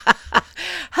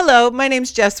Hello, my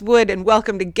name's Jess Wood, and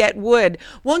welcome to Get Wood.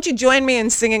 Won't you join me in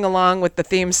singing along with the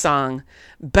theme song?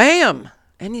 Bam!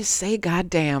 And you say,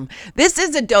 goddamn. This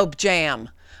is a dope jam.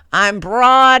 I'm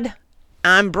broad.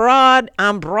 I'm broad.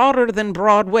 I'm broader than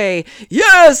Broadway.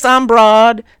 Yes, I'm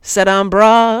broad. Said I'm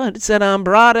broad. Said I'm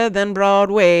broader than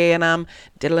Broadway. And I'm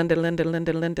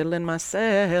diddling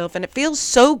myself. And it feels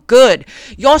so good.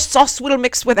 Your sauce will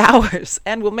mix with ours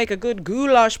and we'll make a good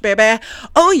goulash, baby.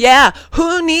 Oh, yeah.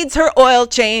 Who needs her oil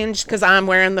changed? Because I'm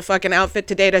wearing the fucking outfit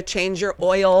today to change your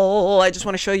oil. I just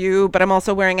want to show you. But I'm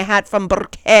also wearing a hat from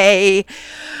Bouquet.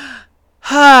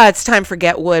 It's time for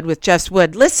Get Wood with Jess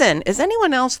Wood. Listen, is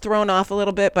anyone else thrown off a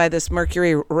little bit by this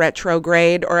Mercury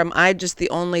retrograde, or am I just the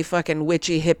only fucking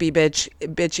witchy hippie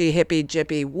bitchy hippie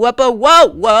jippy?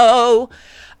 Whoa.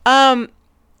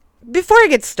 Before I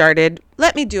get started,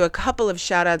 let me do a couple of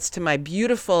shout outs to my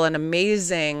beautiful and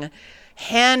amazing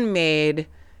handmade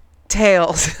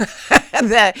tales,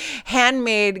 the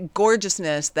handmade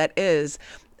gorgeousness that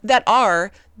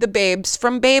are the babes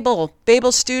from Babel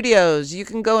Studios. You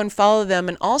can go and follow them,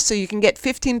 and also you can get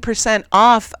 15%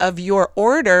 off of your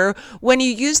order when you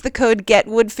use the code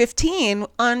GETWOOD15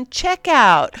 on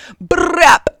checkout.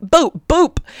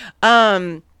 Boop.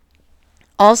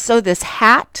 Also, this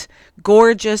hat,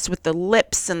 gorgeous with the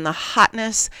lips and the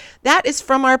hotness, that is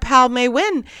from our pal May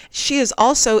Win. She is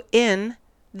also in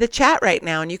the chat right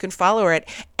now, and you can follow her at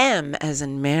M as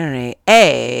in Mary,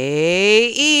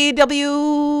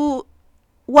 AEWYN.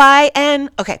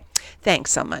 Okay, thanks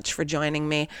so much for joining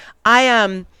me.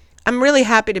 I'm really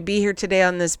happy to be here today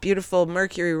on this beautiful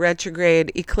Mercury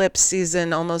retrograde eclipse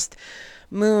season, almost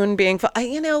moon being full.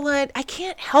 You know what? I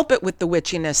can't help it with the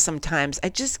witchiness sometimes. I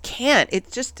just can't.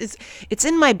 It's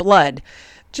in my blood.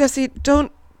 Jesse,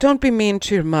 don't be mean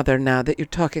to your mother now that you're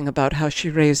talking about how she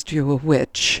raised you a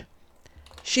witch.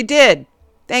 She did.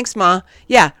 Thanks, Ma.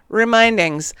 Yeah,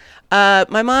 remindings.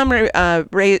 My mom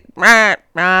raised...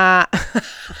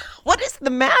 What is the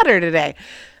matter today?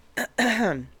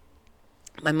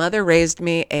 My mother raised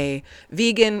me a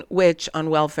vegan witch on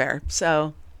welfare.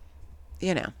 So,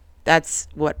 that's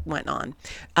what went on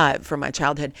for my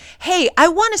childhood. Hey, I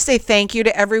want to say thank you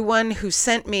to everyone who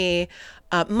sent me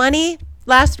money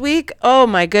last week. Oh,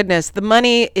 my goodness. The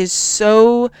money is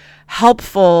so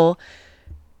helpful.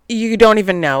 You don't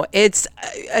even know. It's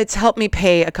helped me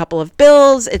pay a couple of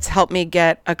bills. It's helped me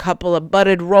get a couple of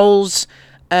buttered rolls,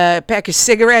 a pack of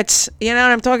cigarettes. You know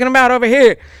what I'm talking about over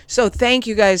here. So thank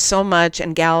you guys so much,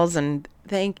 and gals, and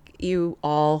thank you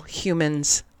all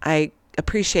humans. I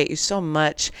appreciate you so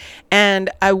much. And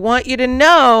I want you to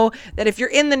know that if you're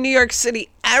in the New York City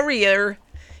area,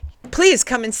 please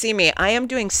come and see me. I am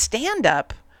doing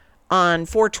stand-up on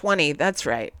 420. That's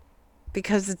right.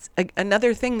 Because it's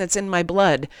another thing that's in my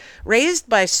blood. Raised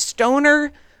by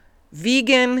stoner,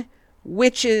 vegan,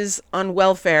 witches on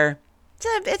welfare.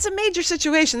 It's a major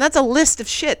situation. That's a list of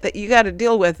shit that you got to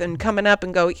deal with, and coming up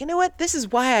and go, you know what? This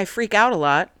is why I freak out a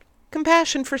lot.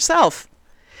 Compassion for self.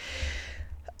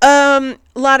 A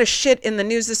lot of shit in the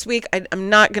news this week. I'm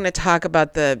not going to talk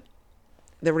about the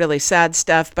really sad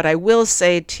stuff, but I will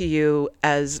say to you,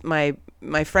 as my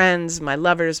friends, my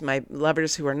lovers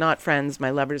who are not friends,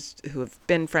 my lovers who have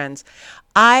been friends,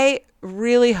 I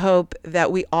really hope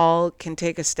that we all can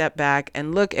take a step back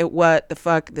and look at what the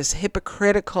fuck this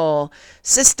hypocritical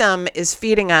system is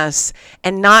feeding us,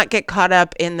 and not get caught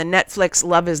up in the Netflix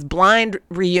Love is Blind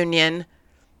reunion,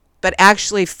 but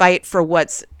actually fight for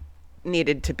what's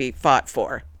needed to be fought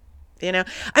for.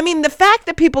 I mean, the fact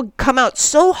that people come out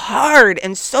so hard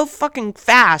and so fucking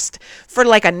fast for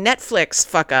like a Netflix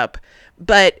fuck up.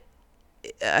 But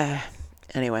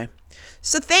anyway,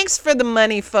 so thanks for the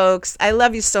money, folks. I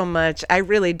love you so much. I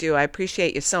really do. I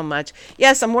appreciate you so much.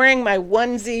 Yes, I'm wearing my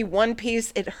onesie, one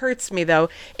piece. It hurts me, though.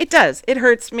 It does. It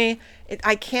hurts me.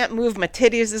 I can't move my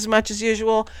titties as much as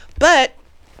usual. But,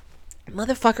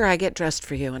 motherfucker, I get dressed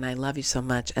for you, and I love you so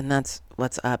much. And that's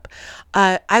what's up.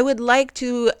 I would like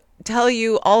to tell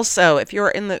you also, if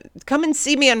you're come and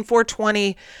see me on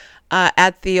 420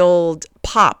 at the old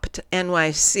Popped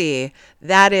NYC.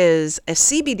 That is a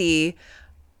CBD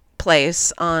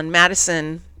place on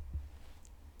Madison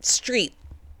Street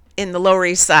in the Lower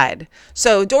East Side.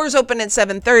 So doors open at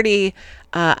 7:30.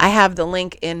 I have the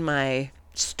link in my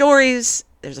stories.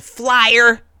 There's a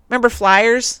flyer. Remember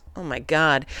flyers? Oh my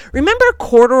God. Remember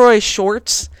corduroy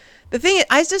shorts? The thing is,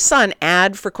 I just saw an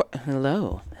ad for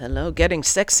hello, getting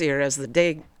sexier as the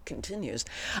day continues.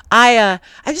 I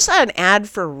just saw an ad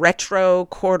for retro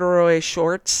corduroy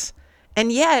shorts,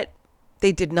 and yet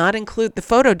the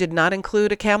photo did not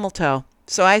include a camel toe.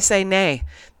 So I say nay.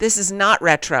 This is not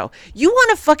retro. You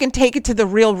want to fucking take it to the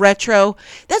real retro?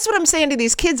 That's what I'm saying to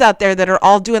these kids out there that are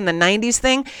all doing the 90s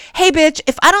thing. Hey, bitch,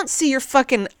 if I don't see your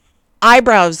fucking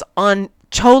eyebrows on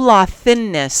chola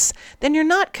thinness, then you're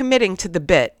not committing to the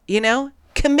bit, you know?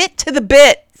 Commit to the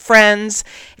bit, friends.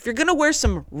 If you're going to wear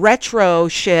some retro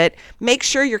shit, make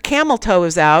sure your camel toe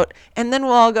is out, and then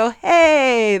we'll all go,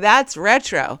 hey, that's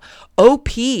retro. OP.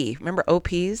 Remember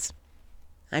OPs?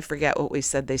 I forget what we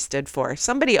said they stood for.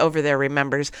 Somebody over there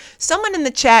remembers. Someone in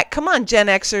the chat, come on, Gen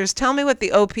Xers, tell me what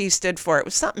the OP stood for. It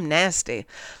was something nasty,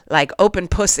 like open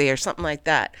pussy or something like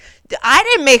that. I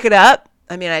didn't make it up.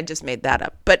 I mean, I just made that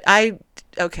up. But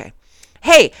okay.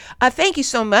 Hey, thank you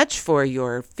so much for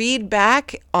your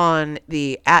feedback on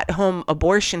the at-home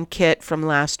abortion kit from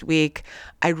last week.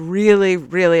 I really,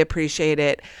 really appreciate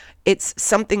it. It's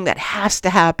something that has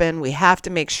to happen. We have to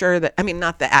make sure that, I mean,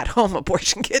 not the at-home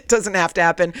abortion kit doesn't have to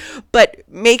happen, but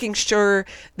making sure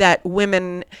that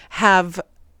women have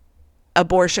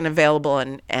abortion available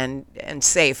and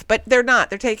safe. But they're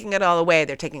not. They're taking it all away.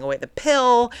 They're taking away the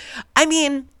pill. I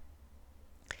mean,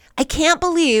 I can't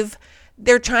believe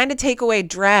they're trying to take away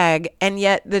drag, and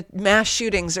yet the mass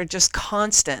shootings are just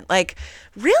constant. Like,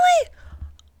 really?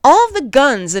 All of the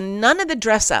guns and none of the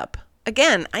dress up.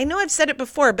 Again, I know I've said it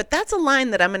before, but that's a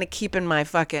line that I'm going to keep in my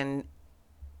fucking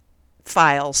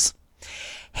files.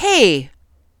 Hey,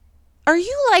 are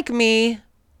you like me?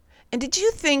 And did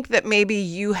you think that maybe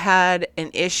you had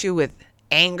an issue with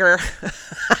anger?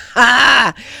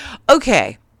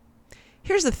 Okay.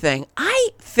 Here's the thing. I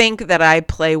think that I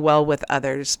play well with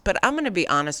others, but I'm going to be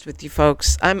honest with you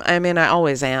folks. I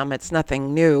always am. It's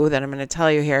nothing new that I'm going to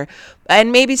tell you here.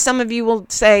 And maybe some of you will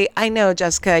say, I know,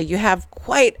 Jessica, you have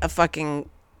quite a fucking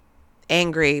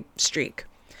angry streak.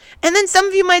 And then some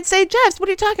of you might say, Jess, what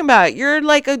are you talking about? You're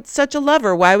like such a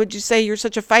lover. Why would you say you're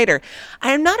such a fighter?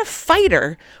 I am not a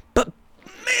fighter, but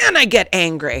man, I get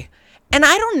angry. And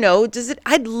I don't know,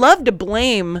 I'd love to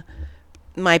blame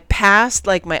my past,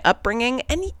 like my upbringing,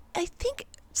 and I think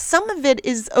some of it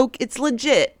is okay. It's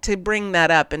legit to bring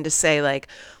that up and to say, like,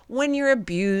 when you're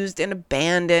abused and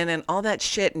abandoned and all that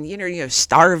shit, and you're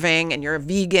starving and you're a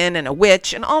vegan and a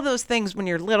witch and all those things when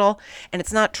you're little, and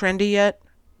it's not trendy yet.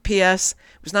 P.S.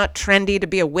 It was not trendy to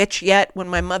be a witch yet when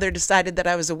my mother decided that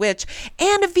I was a witch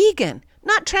and a vegan.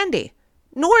 Not trendy.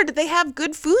 Nor did they have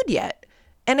good food yet.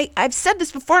 And I've said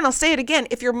this before, and I'll say it again.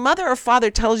 If your mother or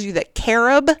father tells you that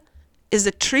carob is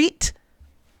a treat,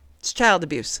 it's child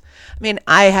abuse. I mean,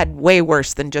 I had way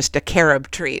worse than just a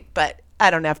carob treat, but I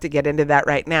don't have to get into that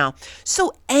right now.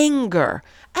 So anger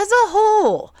as a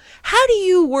whole, how do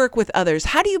you work with others?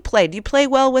 How do you play? Do you play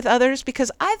well with others?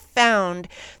 Because I've found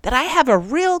that I have a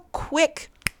real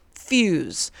quick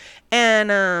fuse.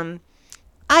 And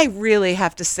I really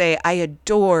have to say I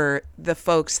adore the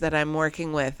folks that I'm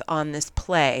working with on this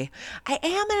play. I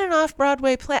am in an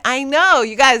off-Broadway play. I know,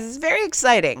 you guys, it's very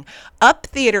exciting. Up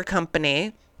Theater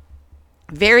Company.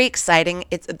 Very exciting.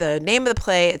 It's the name of the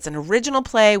play. It's an original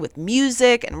play with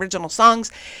music and original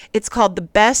songs. It's called The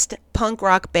Best Punk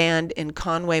Rock Band in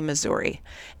Conway, Missouri.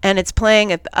 And it's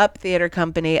playing at the Up Theater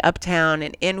Company uptown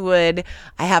in Inwood.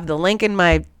 I have the link in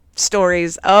my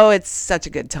stories. Oh, it's such a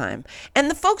good time. And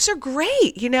the folks are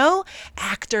great,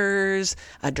 actors,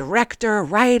 a director, a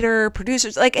writer,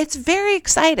 producers. Like, it's very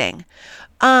exciting.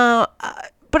 But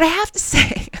I have to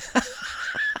say,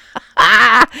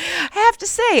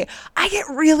 I get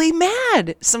really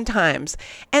mad sometimes.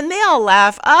 And they all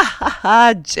laugh,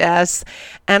 Jess.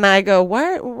 And I go,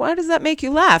 why does that make you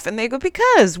laugh? And they go,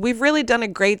 because we've really done a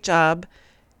great job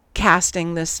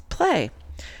casting this play.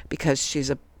 Because she's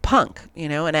a punk,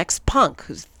 an ex-punk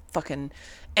who's fucking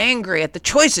angry at the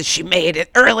choices she made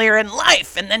earlier in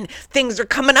life, and then things are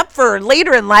coming up for her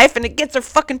later in life, and it gets her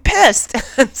fucking pissed.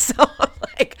 And so I'm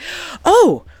like,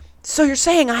 oh, so you're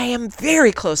saying I am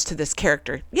very close to this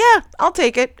character? Yeah, I'll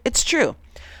take it. It's true.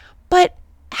 But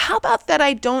how about that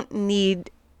I don't need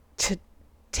to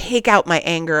take out my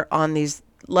anger on these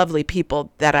lovely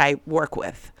people that I work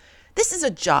with? This is a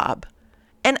job,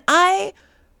 and I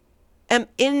am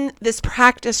in this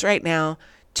practice right now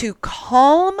to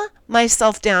calm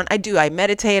myself down. I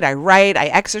meditate, I write, I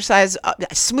exercise,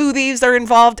 smoothies are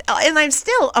involved, and I'm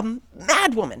still a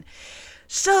mad woman.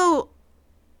 So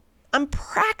I'm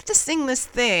practicing this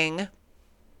thing,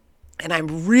 and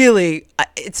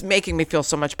it's making me feel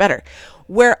so much better,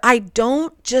 where I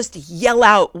don't just yell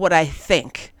out what I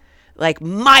think, like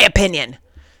my opinion,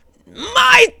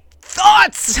 my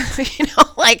thoughts,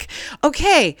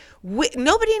 okay,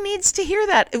 nobody needs to hear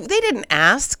that. They didn't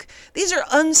ask. These are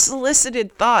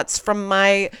unsolicited thoughts from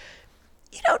my,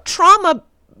 trauma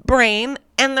brain,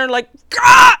 and they're like,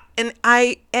 Gah! And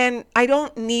I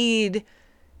don't need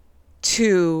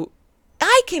to.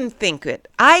 I can think it.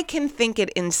 I can think it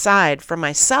inside for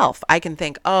myself. I can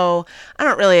think, oh, I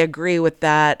don't really agree with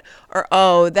that. Or,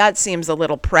 oh, that seems a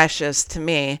little precious to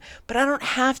me. But I don't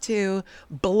have to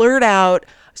blurt out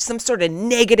some sort of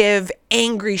negative,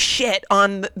 angry shit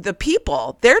on the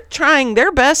people. They're trying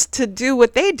their best to do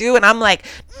what they do. And I'm like,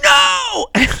 no!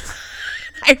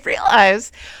 I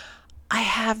realize I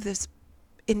have this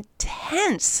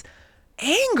intense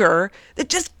anger that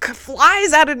just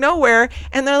flies out of nowhere,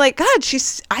 and they're like, God,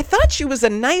 I thought she was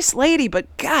a nice lady,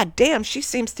 but god damn, she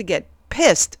seems to get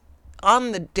pissed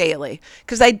on the daily,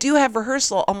 because I do have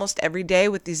rehearsal almost every day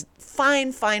with these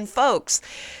fine folks.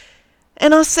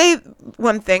 And I'll say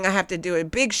one thing, I have to do a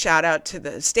big shout out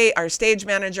to our stage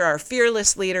manager, our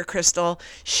fearless leader, Crystal.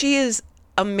 She is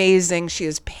amazing. She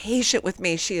is patient with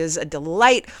me. She is a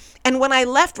delight. And when I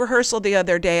left rehearsal the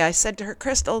other day, I said to her,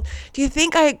 Crystal, do you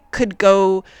think I could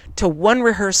go to one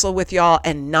rehearsal with y'all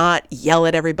and not yell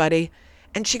at everybody?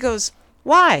 And she goes,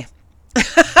 why?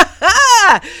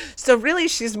 So really,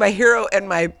 she's my hero and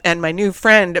my new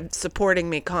friend, supporting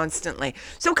me constantly.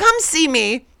 So come see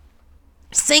me,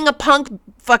 sing a punk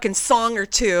fucking song or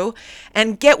two,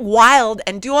 and get wild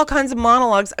and do all kinds of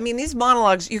monologues. I mean, these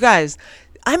monologues, you guys,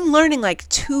 I'm learning like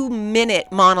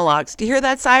 2-minute monologues. Do you hear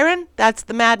that siren? That's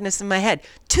the madness in my head.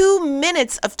 2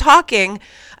 minutes of talking.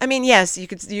 I mean, yes, you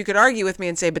could argue with me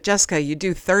and say, but Jessica, you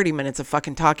do 30 minutes of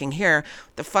fucking talking here.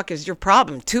 What the fuck is your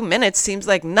problem? 2 minutes seems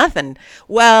like nothing.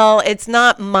 Well, it's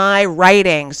not my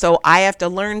writing, so I have to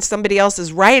learn somebody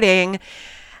else's writing.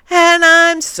 And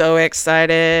I'm so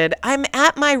excited. I'm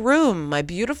at my room, my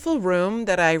beautiful room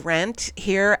that I rent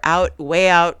here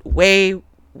way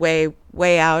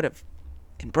out of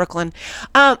in Brooklyn.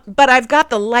 But I've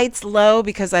got the lights low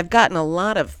because I've gotten a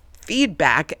lot of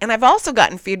feedback, and I've also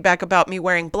gotten feedback about me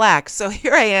wearing black. So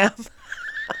here I am.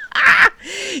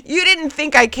 You didn't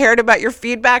think I cared about your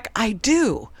feedback? I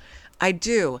do.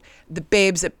 The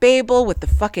babes at Babel with the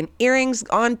fucking earrings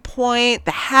on point,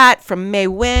 the hat from May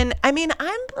Win. I mean,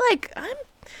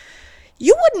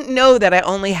 you wouldn't know that I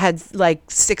only had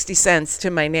like 60 cents to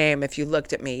my name if you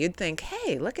looked at me. You'd think,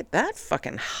 hey, look at that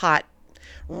fucking hot,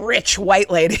 rich white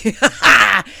lady.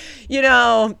 I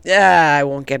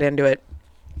won't get into it.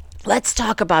 Let's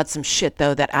talk about some shit,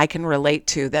 though, that I can relate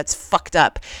to that's fucked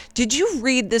up. Did you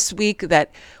read this week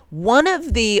that one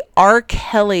of the R.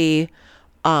 Kelly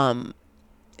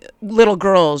little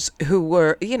girls who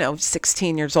were,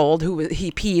 16 years old, who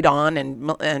he peed on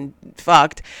and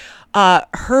fucked,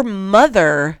 her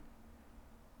mother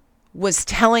was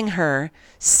telling her,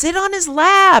 sit on his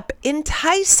lap,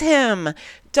 entice him,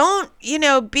 don't,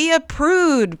 be a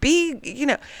prude,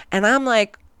 and I'm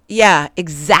like, yeah,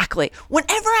 exactly.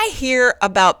 Whenever I hear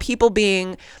about people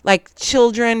being like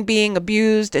children being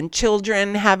abused and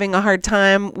children having a hard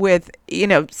time with,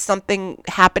 something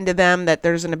happened to them, that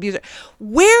there's an abuser,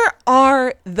 where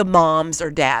are the moms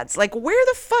or dads? Like, where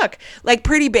the fuck? Like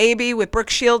Pretty Baby with Brooke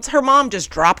Shields, her mom just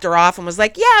dropped her off and was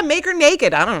like, yeah, make her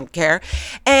naked. I don't care.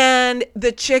 And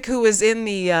the chick who was in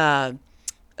the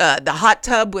hot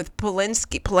tub with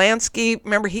Polanski,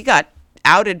 remember, he got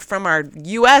outed from our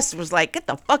U.S., was like, get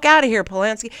the fuck out of here,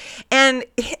 Polanski. And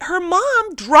her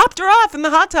mom dropped her off in the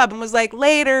hot tub and was like,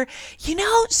 later,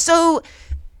 so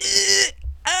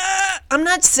I'm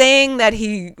not saying that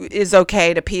he is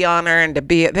okay to pee on her and to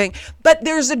be a thing, but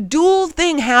there's a dual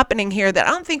thing happening here that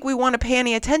I don't think we want to pay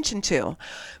any attention to.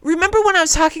 Remember when I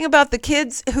was talking about the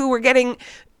kids who were getting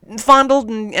fondled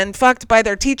and fucked by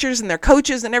their teachers and their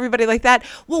coaches and everybody like that?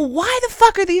 Well, why the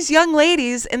fuck are these young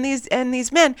ladies and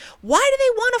these men, why do they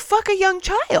want to fuck a young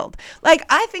child? Like,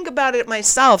 I think about it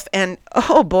myself, and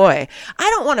oh boy, I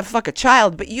don't want to fuck a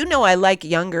child, but I like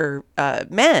younger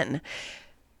men.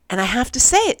 And I have to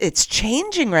say, it's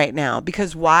changing right now.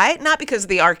 Because why? Not because of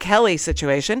the R. Kelly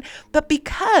situation, but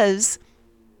because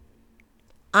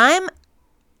I'm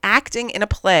acting in a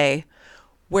play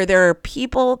where there are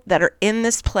people that are in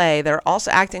this play that are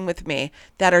also acting with me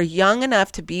that are young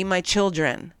enough to be my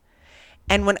children.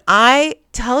 And when I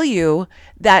tell you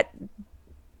that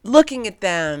looking at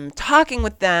them, talking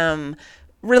with them,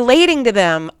 relating to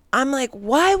them, I'm like,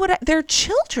 they're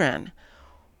children.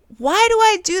 Why do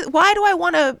I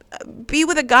want to be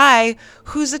with a guy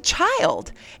who's a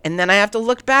child? And then I have to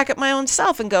look back at my own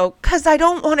self and go, because I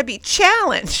don't want to be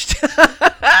challenged.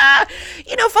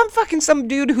 If I'm fucking some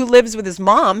dude who lives with his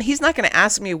mom, he's not going to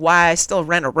ask me why I still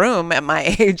rent a room at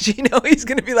my age. He's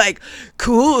going to be like,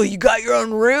 cool, you got your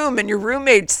own room and your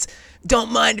roommates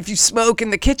don't mind if you smoke in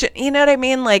the kitchen. You know what I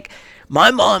mean? Like,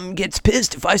 my mom gets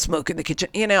pissed if I smoke in the kitchen.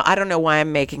 I don't know why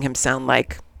I'm making him sound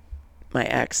like my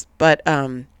ex, but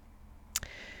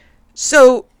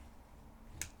So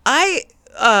I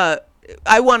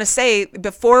I want to say,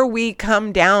 before we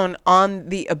come down on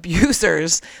the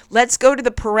abusers, let's go to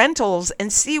the parentals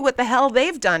and see what the hell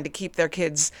they've done to keep their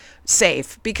kids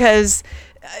safe, because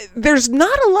there's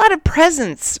not a lot of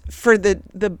presence for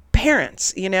the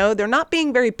parents. They're not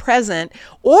being very present,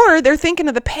 or they're thinking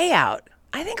of the payout.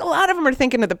 I think a lot of them are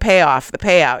thinking of the payout,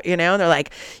 they're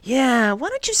like, yeah, why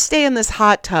don't you stay in this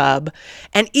hot tub,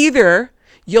 and either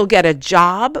you'll get a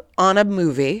job on a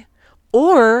movie,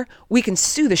 or we can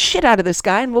sue the shit out of this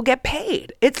guy and we'll get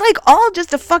paid. It's like all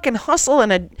just a fucking hustle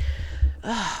and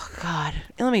oh God.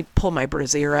 Let me pull my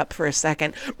brassiere up for a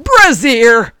second.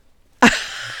 Brassiere!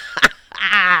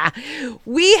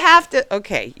 We have to,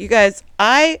 okay, you guys,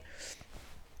 I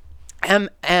am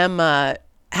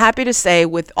happy to say,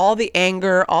 with all the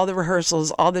anger, all the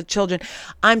rehearsals, all the children,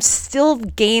 I'm still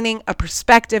gaining a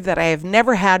perspective that I have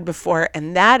never had before,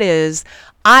 and that is,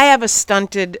 I have a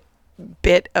stunted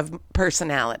bit of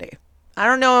personality. I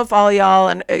don't know if all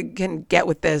y'all can get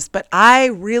with this, but I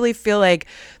really feel like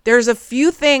there's a few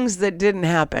things that didn't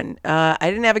happen. I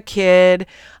didn't have a kid.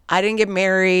 I didn't get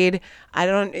married. I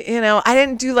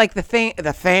didn't do like the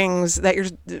things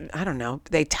that I don't know,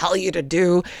 they tell you to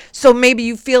do. So maybe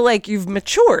you feel like you've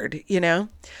matured,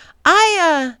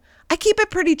 I keep it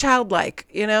pretty childlike,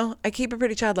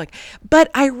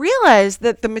 But I realize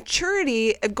that the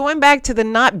maturity, going back to the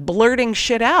not blurting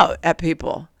shit out at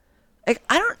people, like,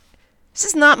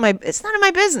 it's none of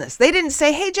my business. They didn't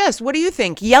say, hey, Jess, what do you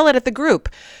think? Yell it at the group.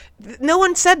 No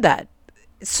one said that.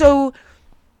 So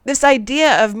this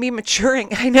idea of me maturing,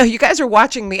 I know you guys are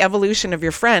watching the evolution of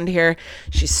your friend here.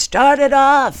 She started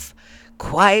off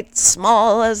quite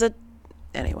small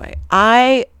anyway,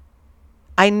 I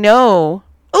know.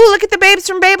 Oh, look at the babes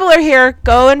from Babel are here.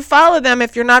 Go and follow them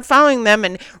if you're not following them.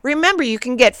 And remember, you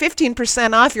can get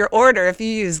 15% off your order if you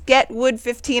use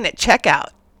GetWood15 at checkout.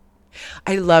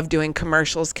 I love doing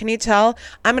commercials. Can you tell?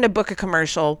 I'm going to book a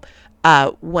commercial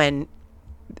when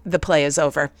the play is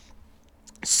over.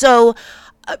 So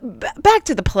back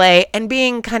to the play and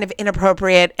being kind of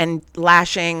inappropriate and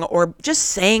lashing, or just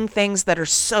saying things that are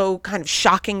so kind of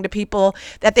shocking to people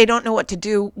that they don't know what to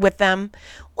do with them.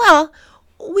 Well,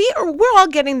 we're all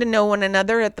getting to know one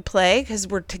another at the play, because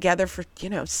we're together for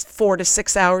 4 to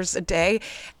 6 hours a day,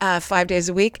 5 days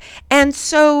a week. And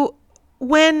so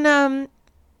when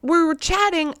we were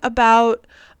chatting about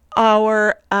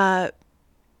our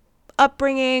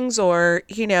upbringings, or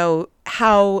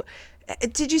how,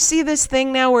 did you see this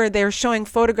thing now where they're showing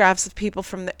photographs of people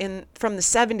from the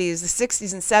 70s, the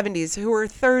 60s and 70s, who are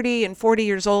 30 and 40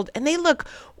 years old, and they look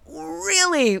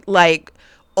really like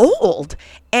old.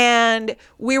 And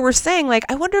we were saying, like,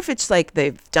 I wonder if it's like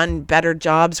they've done better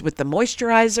jobs with the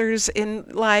moisturizers in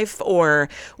life, or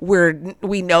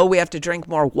we know we have to drink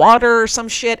more water or some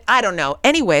shit. I don't know.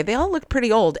 Anyway, they all look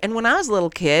pretty old. And when I was a little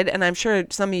kid, and I'm sure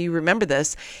some of you remember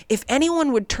this, if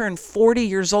anyone would turn 40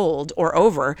 years old or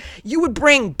over, you would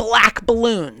bring black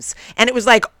balloons. And it was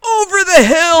like, over the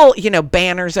hill,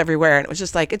 banners everywhere. And it was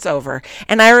just like, it's over.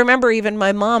 And I remember even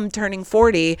my mom turning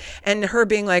 40 and her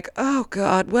being like, oh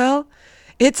God, well,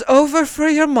 it's over for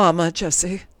your mama,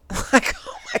 Jessie. Like,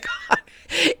 oh my God,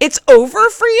 it's over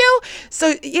for you?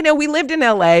 So, we lived in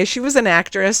LA. She was an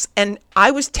actress, and I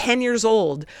was 10 years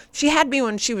old. She had me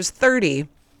when she was 30,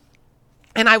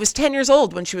 and I was 10 years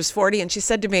old when she was 40, and she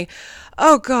said to me,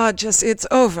 oh God, Jessie, it's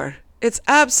over. It's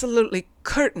absolutely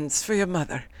curtains for your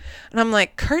mother. And I'm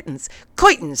like, curtains?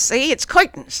 Curtains, see? It's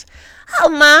curtains. Oh,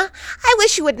 Ma, I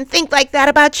wish you wouldn't think like that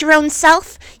about your own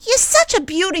self. You're such a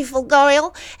beautiful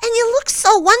girl, and you look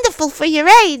so wonderful for your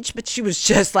age. But she was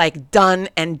just like done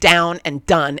and down and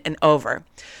done and over.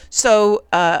 So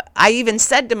I even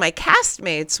said to my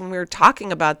castmates when we were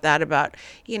talking about that, about,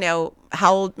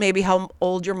 how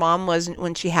old your mom was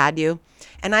when she had you.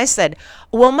 And I said,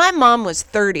 well, my mom was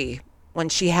 30 when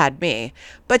she had me,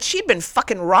 but she'd been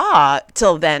fucking raw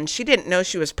till then. She didn't know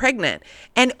she was pregnant.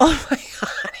 And oh my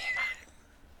God.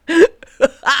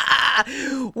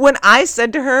 When I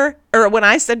said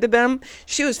to them,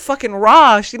 she was fucking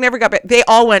raw, she never got back, they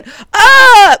all went,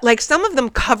 ah! Like, some of them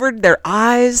covered their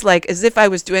eyes, like as if I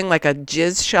was doing like a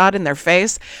jizz shot in their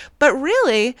face. But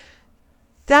really,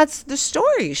 that's the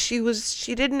story. She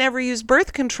didn't ever use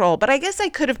birth control. But I guess I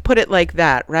could have put it like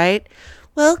that, right?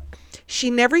 Well, she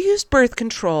never used birth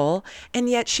control, and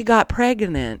yet she got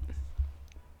pregnant.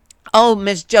 Oh,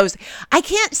 Miss Josie, I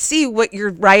can't see what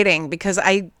you're writing because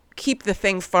I keep the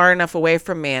thing far enough away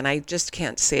from me and I just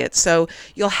can't see it. So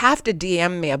you'll have to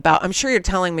DM me about, I'm sure you're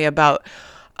telling me about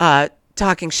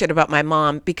talking shit about my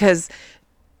mom, because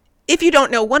If you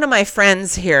don't know, one of my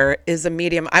friends here is a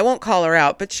medium. I won't call her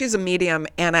out, but she's a medium.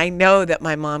 And I know that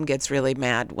my mom gets really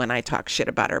mad when I talk shit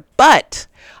about her. But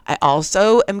I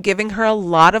also am giving her a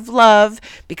lot of love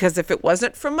because if it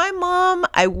wasn't for my mom,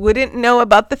 I wouldn't know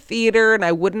about the theater and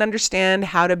I wouldn't understand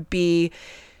how to be.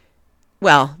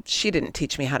 Well, she didn't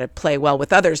teach me how to play well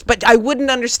with others, but I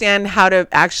wouldn't understand how to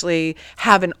actually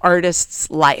have an artist's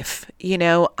life. You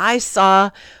know, I saw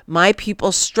my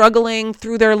people struggling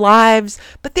through their lives,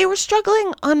 but they were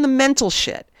struggling on the mental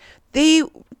shit. My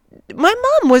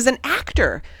mom was an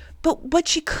actor, but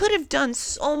she could have done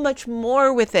so much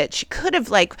more with it. She could have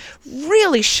like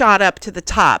really shot up to the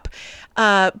top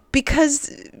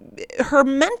because her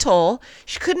mental,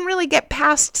 she couldn't really get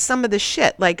past some of the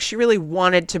shit. Like she really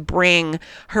wanted to bring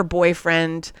her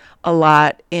boyfriend a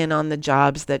lot in on the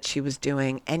jobs that she was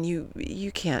doing, and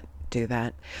you can't do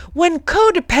that when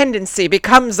codependency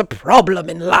becomes a problem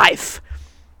in life.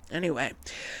 Anyway,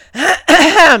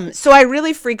 so I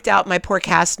really freaked out my poor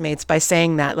castmates by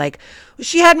saying that, like,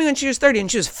 she had me when she was 30 and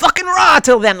she was fucking raw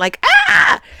till then, like,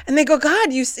 ah! And they go,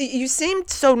 God, you seemed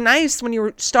so nice when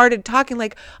you started talking,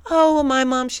 like, oh, well, my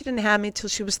mom, she didn't have me till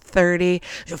she was 30.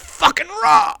 You're fucking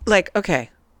raw. Like, okay,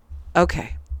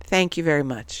 thank you very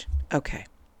much. Okay.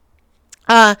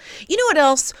 You know what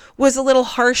else was a little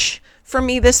harsh for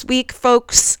me this week,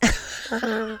 folks?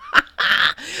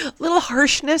 Little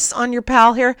harshness on your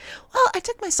pal here. Well, I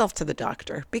took myself to the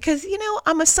doctor because, you know,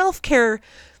 I'm a self-care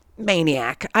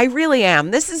maniac. I really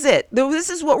am. This is it. This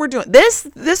is what we're doing.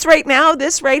 This right now,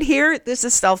 this right here, this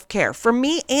is self-care for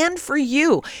me and for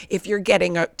you. If you're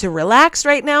getting to relax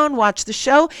right now and watch the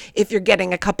show, if you're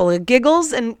getting a couple of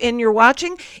giggles and you're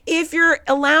watching, if you're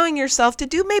allowing yourself to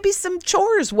do maybe some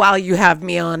chores while you have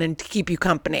me on and to keep you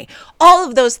company, all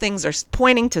of those things are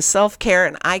pointing to self-care,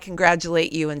 and I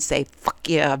congratulate you and say, fuck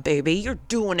yeah, baby, you're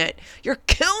doing it. You're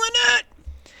killing it.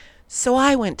 So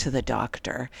I went to the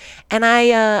doctor, and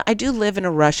I do live in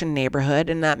a Russian neighborhood,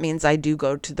 and that means I do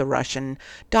go to the Russian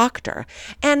doctor.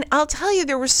 And I'll tell you,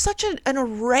 there was such an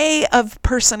array of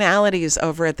personalities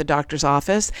over at the doctor's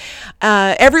office.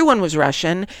 Everyone was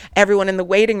Russian. Everyone in the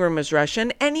waiting room was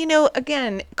Russian. And, you know,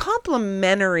 again,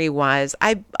 complimentary-wise,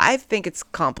 I think it's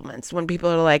compliments when people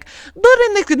are like,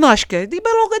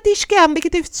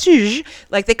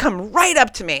 like they come right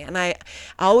up to me, and I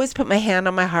always put my hand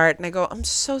on my heart, and I go, I'm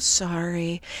so sorry.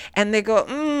 And they go,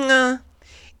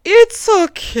 it's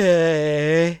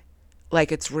okay.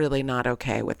 Like it's really not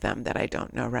okay with them that I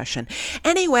don't know Russian.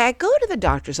 Anyway, I go to the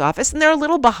doctor's office and they're a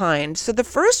little behind. So the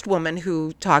first woman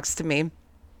who talks to me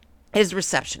is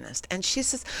receptionist, and she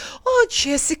says, oh,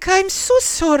 Jessica, I'm so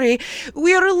sorry.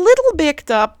 We are a little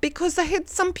backed up because I had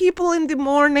some people in the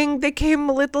morning. They came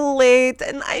a little late,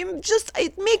 and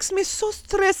it makes me so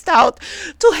stressed out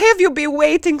to have you be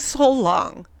waiting so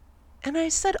long. And I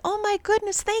said, oh my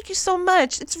goodness, thank you so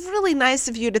much. It's really nice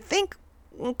of you to think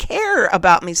and care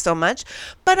about me so much.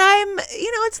 But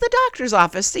it's the doctor's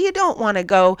office, so you don't want to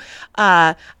go,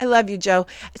 I love you, Joe.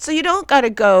 So you don't got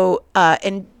to go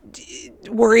and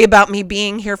worry about me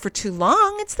being here for too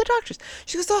long. It's the doctor's.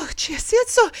 She goes, oh, Jessie,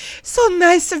 it's so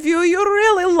nice of you. You're a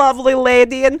really lovely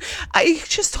lady, and I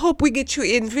just hope we get you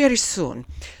in very soon.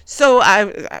 So I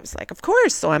was like, of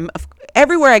course. So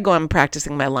everywhere I go, I'm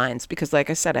practicing my lines because, like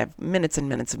I said, I have minutes and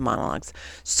minutes of monologues.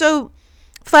 So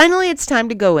finally, it's time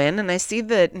to go in, and I see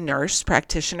the nurse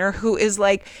practitioner who is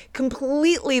like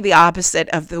completely the opposite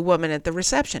of the woman at the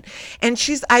reception. And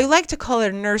I like to call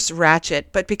her Nurse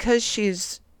Ratchet, but because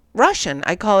she's Russian,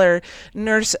 I call her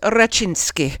Nurse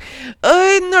Rachinsky.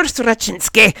 Nurse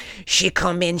Rachinsky. She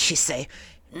come in, she say,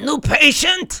 new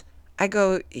patient. I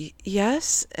go,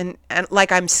 yes. And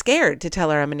like I'm scared to tell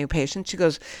her I'm a new patient. She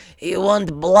goes, you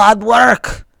want blood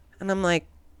work? And I'm like,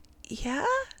 yeah.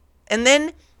 And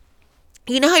then,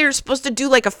 you know how you're supposed to do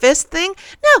like a fist thing?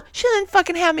 No, she didn't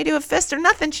fucking have me do a fist or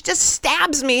nothing. She just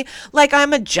stabs me like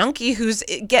I'm a junkie who's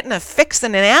getting a fix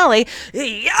in an alley.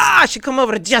 Yeah, she come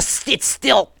over to just sit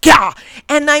still. Yeah.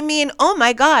 And I mean, oh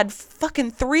my God,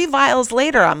 fucking 3 vials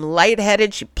later, I'm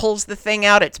lightheaded. She pulls the thing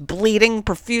out. It's bleeding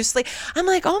profusely. I'm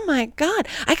like, oh my God,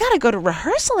 I got to go to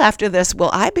rehearsal after this.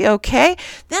 Will I be okay?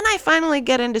 Then I finally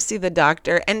get in to see the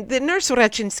doctor, and the nurse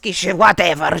Rachinsky,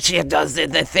 whatever, she does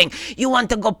the thing. You want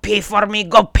to go pee for me?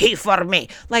 Go pee for me.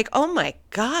 Like, oh my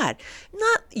God,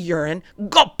 not urine,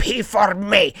 go pee for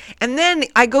me. And then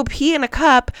I go pee in a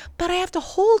cup, but I have to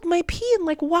hold my pee and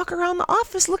like walk around the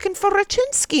office looking for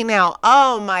Rachinsky now.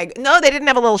 Oh my, no, they didn't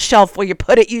have a little shelf where you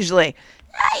put it usually.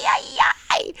 Ay, ay,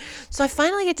 ay. So I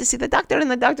finally get to see the doctor,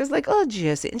 and the doctor's like, oh,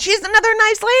 Jessie. And she's another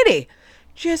nice lady.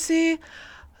 Jessie,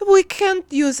 we can't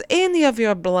use any of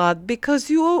your blood because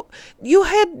you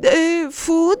had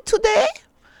food today.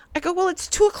 I go, well, it's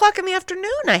 2 o'clock in the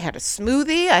afternoon. I had a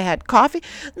smoothie. I had coffee.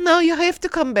 No, you have to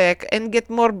come back and get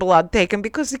more blood taken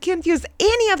because you can't use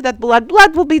any of that blood.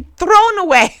 Blood will be thrown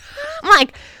away. I'm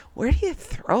like, where do you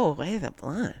throw away the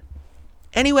blood?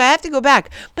 Anyway, I have to go back,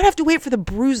 but I have to wait for the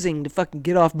bruising to fucking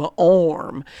get off my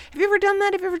arm. Have you ever done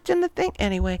that? Have you ever done the thing?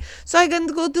 Anyway, so I got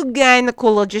to go to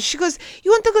gynecologist. She goes,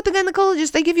 you want to go to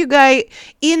gynecologist? They give you a guy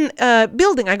in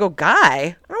building. I go, guy?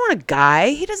 I don't want a guy.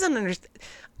 He doesn't understand.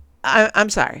 I'm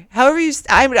sorry. However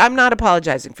I'm not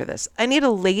apologizing for this. I need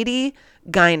a lady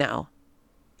gyno.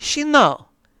 She know.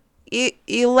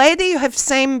 You lady, you have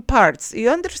same parts. You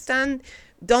understand?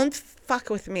 Don't fuck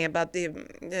with me about the...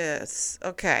 Yes.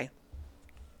 Okay.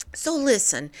 So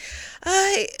listen,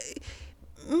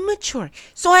 mature.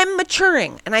 So I'm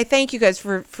maturing, and I thank you guys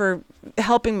for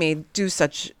helping me do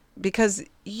such, because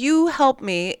you help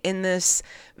me in this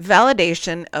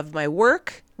validation of my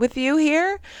work with you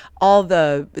here, all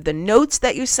the notes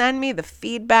that you send me, the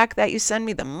feedback that you send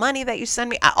me, the money that you send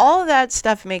me, all of that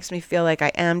stuff makes me feel like I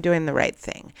am doing the right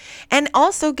thing. And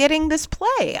also getting this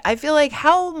play. I feel like,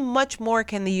 how much more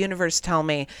can the universe tell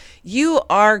me? You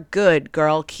are good,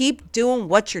 girl. Keep doing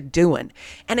what you're doing.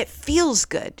 And it feels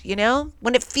good, you know?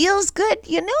 When it feels good,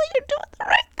 you know you're doing the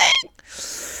right thing.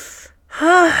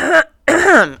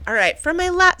 All right, for my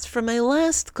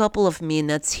last couple of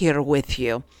minutes here with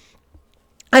you,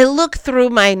 I look through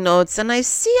my notes and I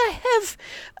see I have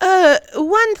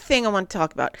one thing I want to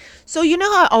talk about. So you know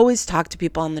how I always talk to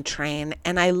people on the train,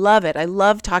 and I love it. I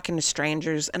love talking to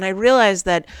strangers, and I realize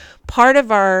that part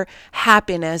of our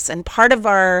happiness and part of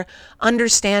our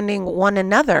understanding one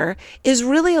another is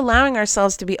really allowing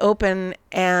ourselves to be open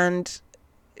and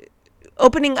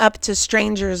opening up to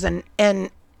strangers and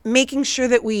making sure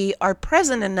that we are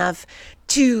present enough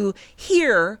to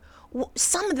hear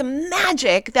some of the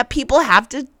magic that people have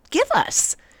to give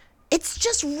us. It's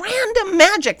just random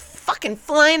magic fucking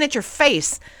flying at your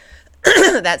face.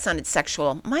 That sounded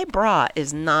sexual. My bra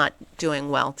is not doing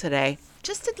well today.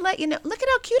 Just to let you know. Look at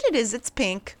how cute it is. It's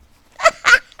pink.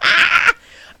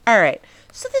 All right.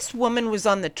 So this woman was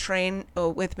on the train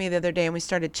with me the other day, and we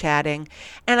started chatting.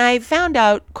 And I found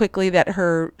out quickly that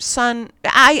her son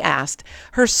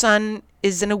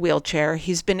is in a wheelchair.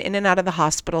 He's been in and out of the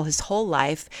hospital his whole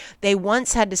life. They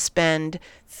once had to spend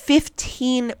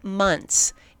 15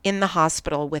 months in the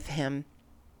hospital with him.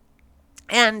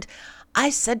 And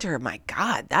I said to her, my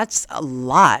God, that's a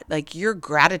lot. Like, your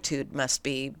gratitude must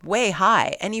be way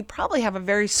high. And you probably have a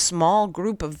very small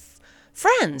group of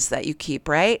friends that you keep,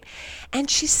 right? And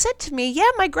she said to me, yeah,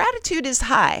 my gratitude is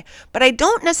high, but I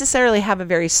don't necessarily have a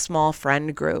very small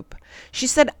friend group. She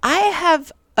said, I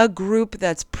have a group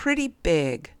that's pretty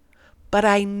big, but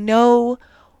I know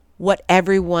what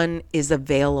everyone is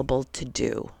available to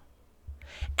do.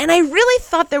 And I really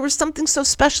thought there was something so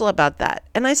special about that.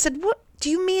 And I said, what do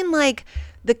you mean, like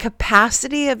the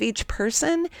capacity of each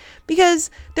person? Because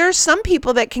there are some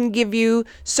people that can give you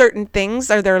certain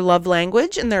things are their love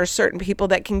language, and there are certain people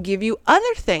that can give you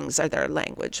other things are their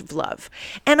language of love.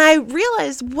 And I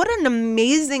realized what an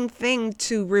amazing thing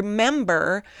to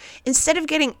remember, instead of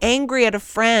getting angry at a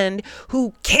friend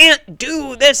who can't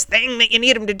do this thing that you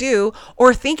need him to do,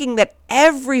 or thinking that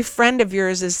every friend of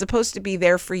yours is supposed to be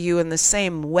there for you in the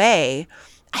same way.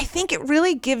 I think it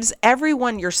really gives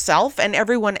everyone, yourself and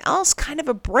everyone else, kind of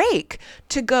a break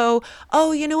to go,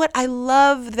 oh, you know what? I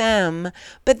love them,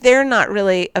 but they're not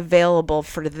really available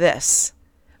for this.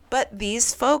 But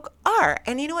these folk are.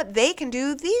 And you know what? They can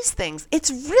do these things.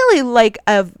 It's really like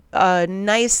a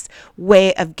nice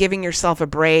way of giving yourself a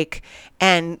break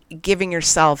and giving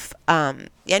yourself and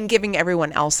giving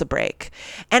everyone else a break.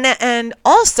 And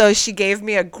also, she gave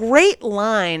me a great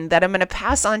line that I'm going to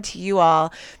pass on to you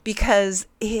all, because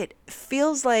it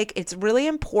feels like it's really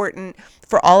important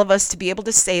for all of us to be able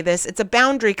to say this. It's a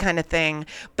boundary kind of thing,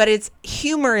 but it's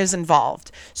humor is involved.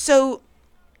 So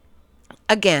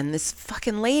again, this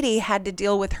fucking lady had to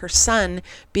deal with her son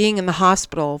being in the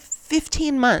hospital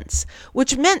 15 months,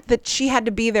 which meant that she had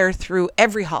to be there through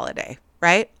every holiday,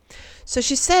 right? So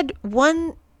she said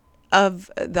one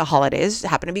of the holidays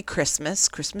happened to be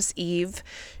Christmas Eve.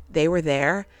 They were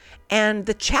there, and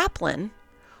the chaplain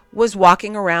was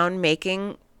walking around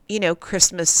making,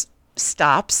 Christmas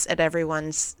stops at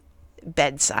everyone's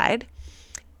bedside.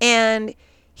 And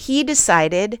he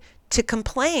decided to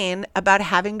complain about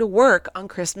having to work on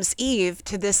Christmas Eve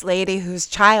to this lady whose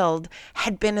child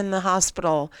had been in the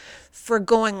hospital for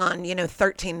going on,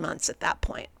 13 months at that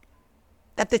point.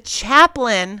 That the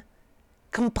chaplain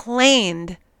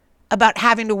complained about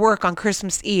having to work on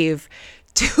Christmas Eve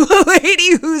to a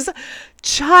lady whose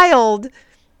child.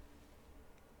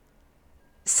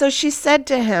 So she said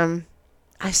to him,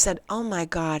 I said, oh my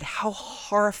God, how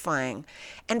horrifying.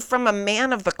 And from a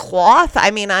man of the cloth, I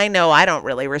mean, I know I don't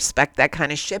really respect that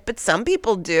kind of shit, but some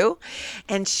people do.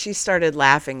 And she started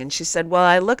laughing and she said, well,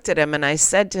 I looked at him and I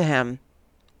said to him,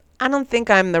 I don't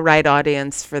think I'm the right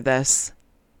audience for this.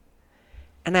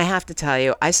 And I have to tell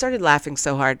you, I started laughing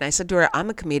so hard. And I said to her, I'm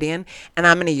a comedian and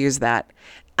I'm going to use that.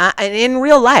 And in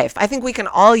real life, I think we can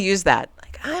all use that.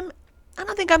 Like, I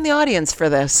don't think I'm the audience for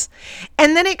this.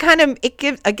 And then it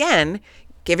gives, again,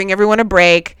 giving everyone a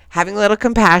break, having a little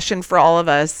compassion for all of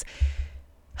us.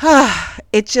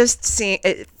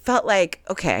 It felt like,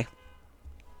 okay,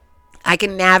 I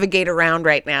can navigate around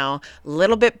right now a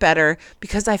little bit better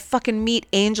because I fucking meet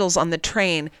angels on the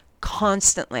train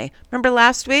constantly. Remember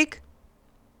last week?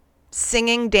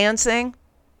 Singing, dancing?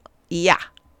 Yeah.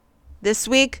 This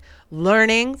week,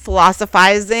 learning,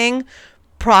 philosophizing,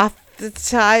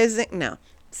 prophetizing. No,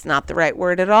 it's not the right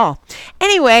word at all.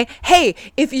 Anyway, hey,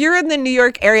 if you're in the New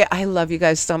York area, I love you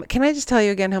guys so much. Can I just tell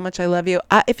you again how much I love you?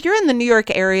 If you're in the New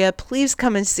York area, please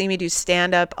come and see me do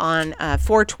stand-up on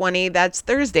 420. That's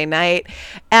Thursday night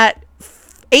at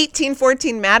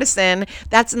 1814 Madison.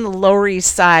 That's in the Lower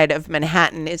East Side of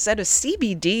Manhattan. It's at a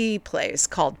CBD place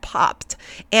called Popped.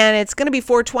 And it's going to be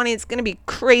 420. It's going to be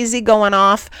crazy going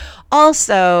off.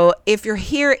 Also, if you're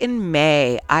here in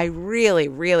May, I really,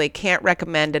 really can't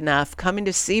recommend enough coming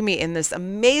to see me in this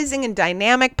amazing and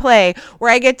dynamic play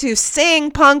where I get to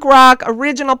sing punk rock,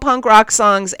 original punk rock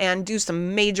songs, and do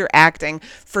some major acting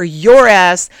for your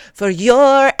ass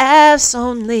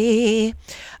only.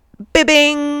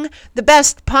 Bibbing, the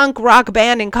best punk rock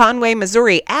band in Conway,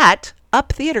 Missouri at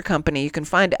Up Theater Company. You can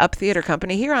find Up Theater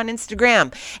Company here on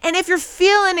Instagram. And if you're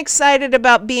feeling excited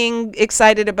about being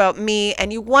excited about me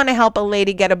and you want to help a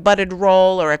lady get a butted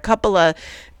roll or a couple of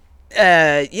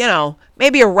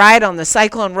maybe a ride on the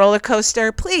Cyclone roller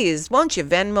coaster, please, won't you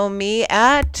Venmo me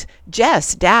at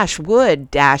Jess-Wood-10,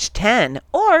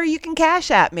 or you can cash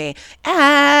at me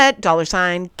at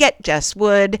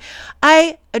 $GetJessWood.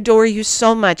 I adore you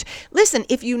so much. Listen,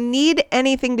 if you need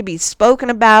anything to be spoken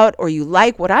about or you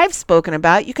like what I've spoken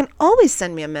about, you can always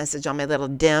send me a message on my little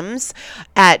dims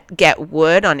at Get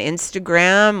Wood on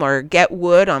Instagram or Get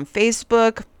Wood on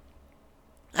Facebook.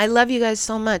 I love you guys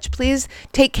so much. Please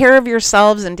take care of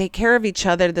yourselves and take care of each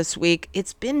other this week.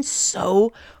 It's been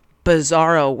so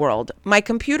bizarro world. My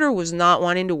computer was not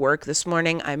wanting to work this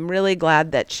morning. I'm really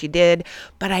glad that she did,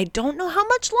 but I don't know how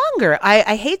much longer.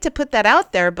 I hate to put that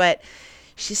out there, but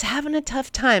she's having a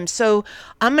tough time. So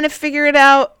I'm going to figure it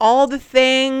out, all the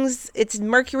things. It's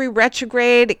Mercury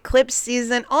retrograde, eclipse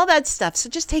season, all that stuff. So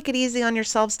just take it easy on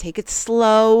yourselves. Take it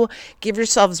slow. Give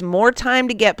yourselves more time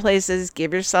to get places.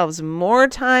 Give yourselves more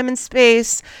time and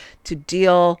space to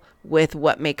deal with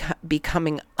what may be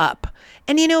coming up.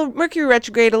 And Mercury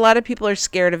retrograde, a lot of people are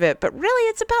scared of it, but really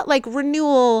it's about like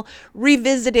renewal,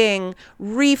 revisiting,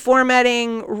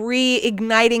 reformatting,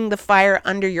 reigniting the fire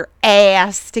under your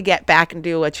ass to get back and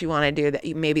do what you want to do that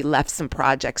you maybe left some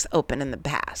projects open in the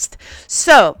past.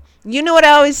 So, you know what I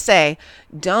always say,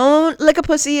 don't lick a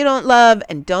pussy you don't love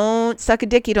and don't suck a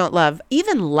dick you don't love.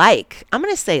 Even I'm going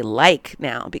to say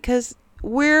now because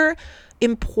we're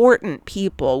important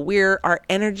people. Our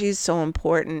energy is so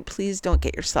important. Please don't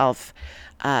get yourself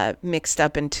mixed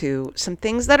up into some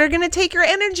things that are going to take your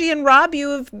energy and rob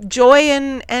you of joy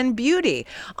and beauty.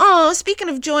 Oh, speaking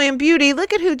of joy and beauty,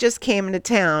 look at who just came into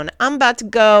town. I'm about to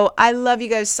go. I love you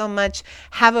guys so much.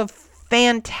 Have a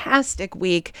fantastic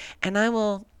week, and I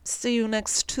will see you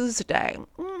next Tuesday.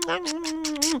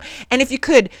 And if you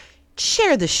could,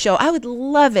 share the show. I would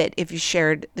love it if you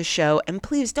shared the show. And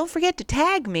please don't forget to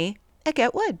tag me at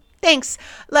Get Wood. Thanks.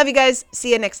 Love you guys.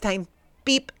 See you next time.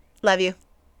 Beep. Love you.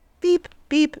 Beep,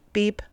 beep, beep.